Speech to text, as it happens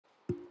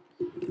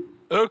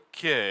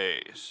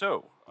Okay,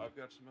 so I've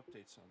got some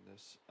updates on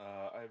this.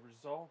 I've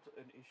resolved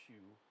an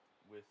issue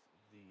with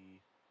the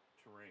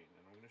terrain,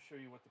 and I'm going to show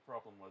you what the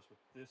problem was with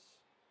this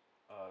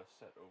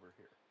set over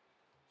here.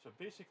 So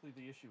basically,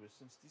 the issue is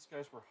since these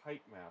guys were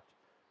height mapped,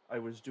 I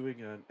was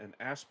doing an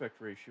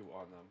aspect ratio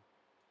on them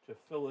to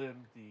fill in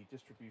the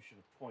distribution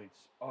of points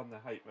on the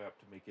height map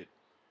to make it,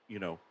 you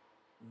know,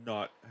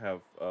 not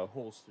have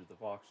holes through the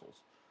voxels.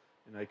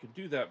 And I can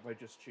do that by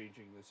just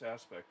changing this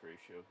aspect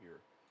ratio here.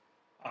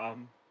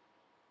 Um,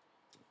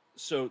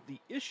 so the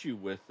issue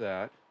with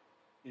that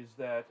is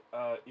that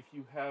if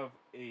you have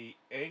a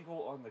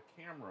angle on the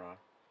camera,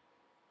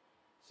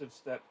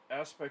 since that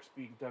aspect's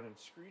being done in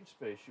screen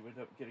space, you end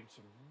up getting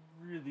some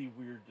really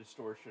weird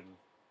distortion,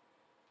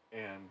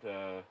 and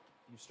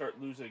you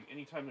start losing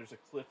anytime there's a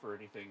cliff or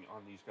anything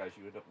on these guys.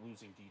 You end up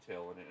losing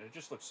detail in it, and it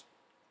just looks,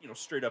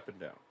 straight up and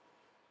down.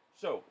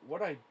 So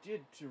what I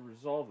did to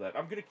resolve that,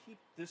 I'm going to keep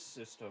this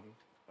system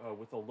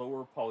with a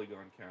lower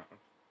polygon count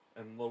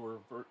and lower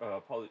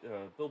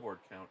billboard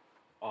count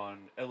on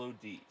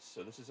LODs.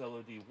 So this is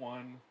LOD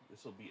 1,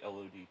 this will be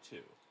LOD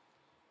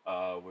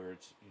 2, where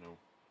it's,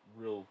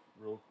 real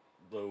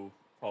low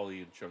poly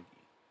and chunky.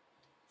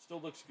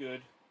 Still looks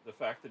good. The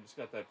fact that it's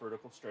got that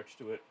vertical stretch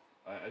to it,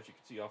 as you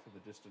can see off in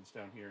the distance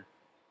down here,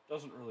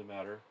 doesn't really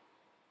matter.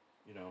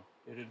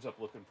 It ends up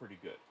looking pretty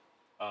good.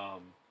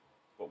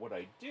 But what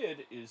I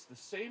did is the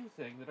same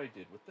thing that I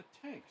did with the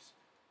tanks.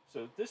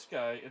 So this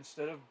guy,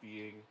 instead of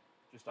being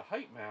just a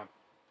height map,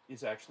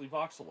 is actually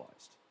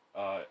voxelized.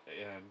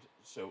 And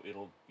so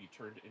it'll be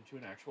turned into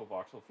an actual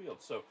voxel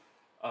field. So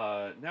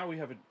now we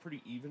have a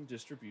pretty even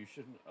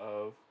distribution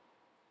of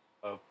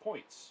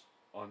points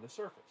on the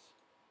surface.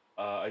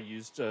 I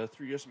used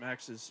 3ds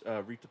Max's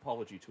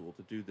retopology tool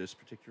to do this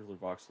particular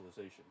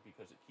voxelization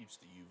because it keeps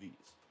the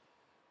UVs.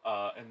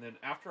 And then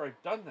after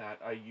I've done that,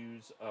 I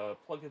use a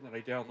plugin that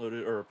I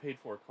downloaded or paid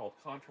for called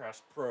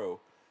Contrast Pro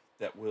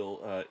that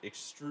will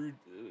extrude,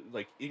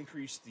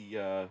 increase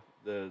the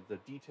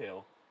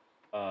detail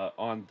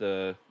on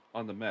the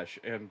mesh,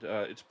 and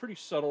it's pretty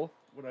subtle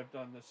what I've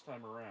done this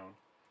time around.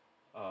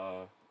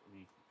 Let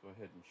me go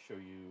ahead and show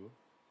you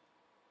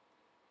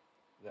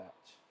that.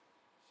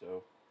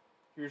 So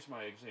here's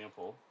my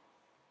example.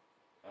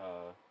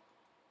 Well,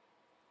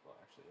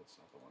 actually, that's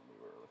not the one we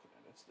were looking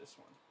at. It's this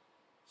one.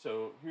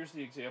 So here's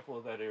the example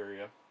of that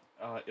area.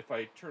 If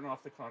I turn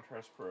off the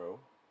Contrast Pro,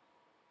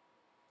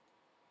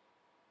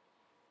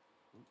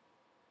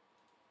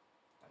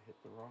 I hit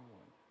the wrong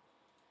one.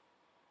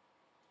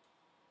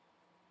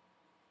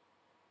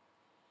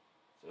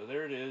 So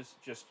there it is,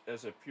 just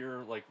as a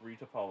pure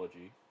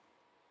retopology.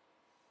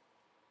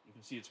 You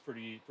can see it's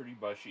pretty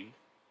bushy.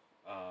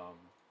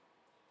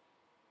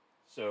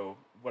 So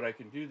what I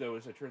can do though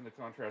is I turn the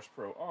Contrast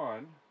Pro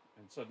on,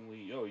 and suddenly,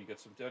 you get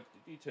some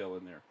detail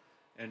in there,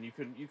 and you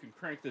can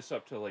crank this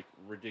up to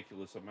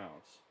ridiculous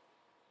amounts.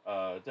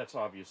 That's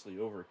obviously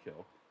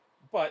overkill,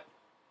 but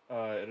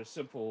at a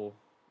simple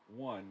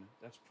one,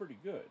 that's pretty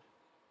good,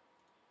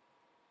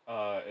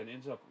 and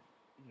ends up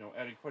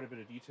adding quite a bit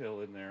of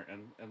detail in there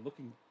and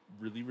looking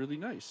really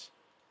nice.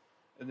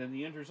 And then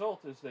the end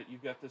result is that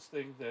you've got this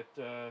thing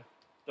that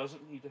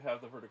doesn't need to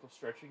have the vertical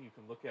stretching. You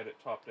can look at it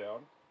top down,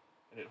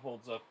 and it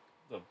holds up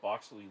the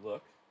voxely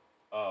look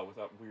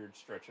without weird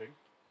stretching.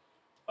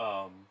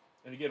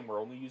 And again,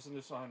 we're only using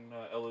this on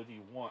LOD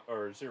 1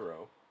 or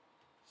 0,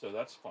 so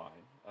that's fine.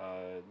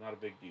 Not a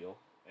big deal.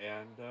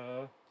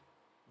 And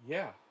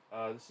yeah,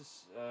 this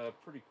is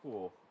pretty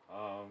cool.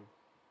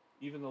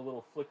 Even the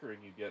little flickering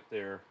you get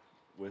there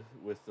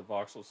with the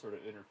voxels sort of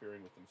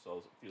interfering with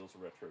themselves, it feels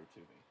retro to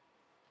me.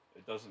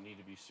 It doesn't need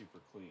to be super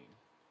clean.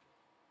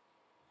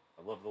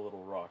 I love the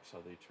little rocks, how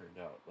they turned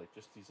out.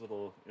 Just these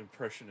little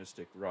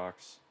impressionistic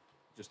rocks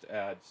just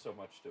add so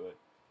much to it.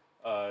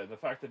 And the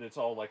fact that it's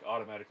all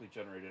automatically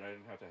generated, I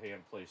didn't have to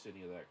hand place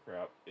any of that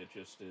crap. It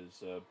just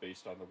is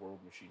based on the world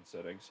machine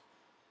settings.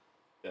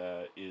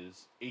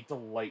 Is a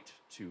delight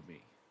to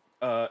me.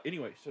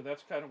 Anyway, so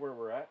that's kind of where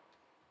we're at.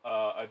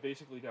 I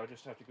basically now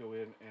just have to go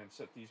in and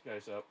set these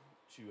guys up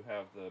to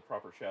have the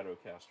proper shadow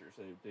casters.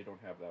 They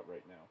don't have that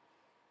right now,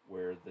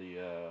 where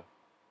the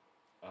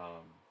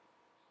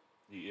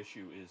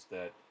issue is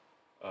that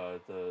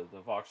the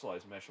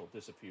voxelized mesh will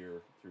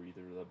disappear through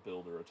either the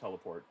build or a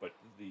teleport, but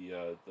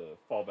the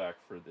fallback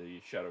for the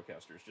shadow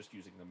caster is just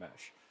using the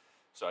mesh.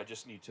 So I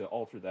just need to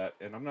alter that,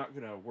 and I'm not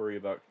going to worry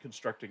about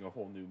constructing a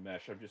whole new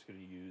mesh. I'm just going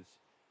to use,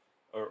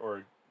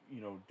 or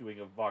doing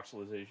a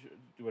voxelization,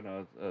 doing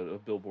a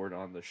billboard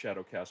on the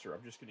shadow caster.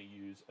 I'm just going to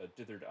use a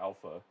dithered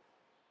alpha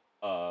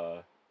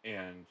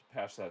and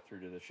pass that through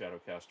to the shadow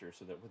caster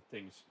so that when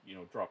things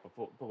drop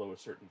below a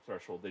certain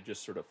threshold, they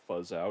just sort of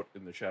fuzz out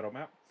in the shadow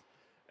map,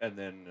 and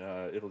then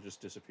it'll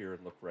just disappear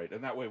and look right.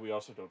 And that way, we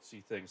also don't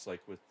see things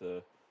like with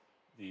the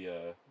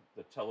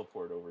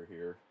teleport over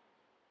here,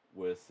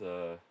 with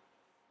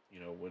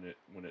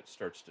when it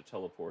starts to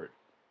teleport,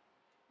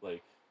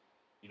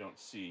 you don't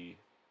see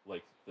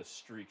the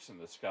streaks in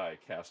the sky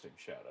casting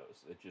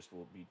shadows. It just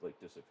will be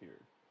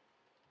disappeared.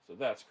 So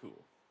that's cool.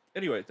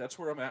 Anyway, that's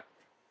where I'm at.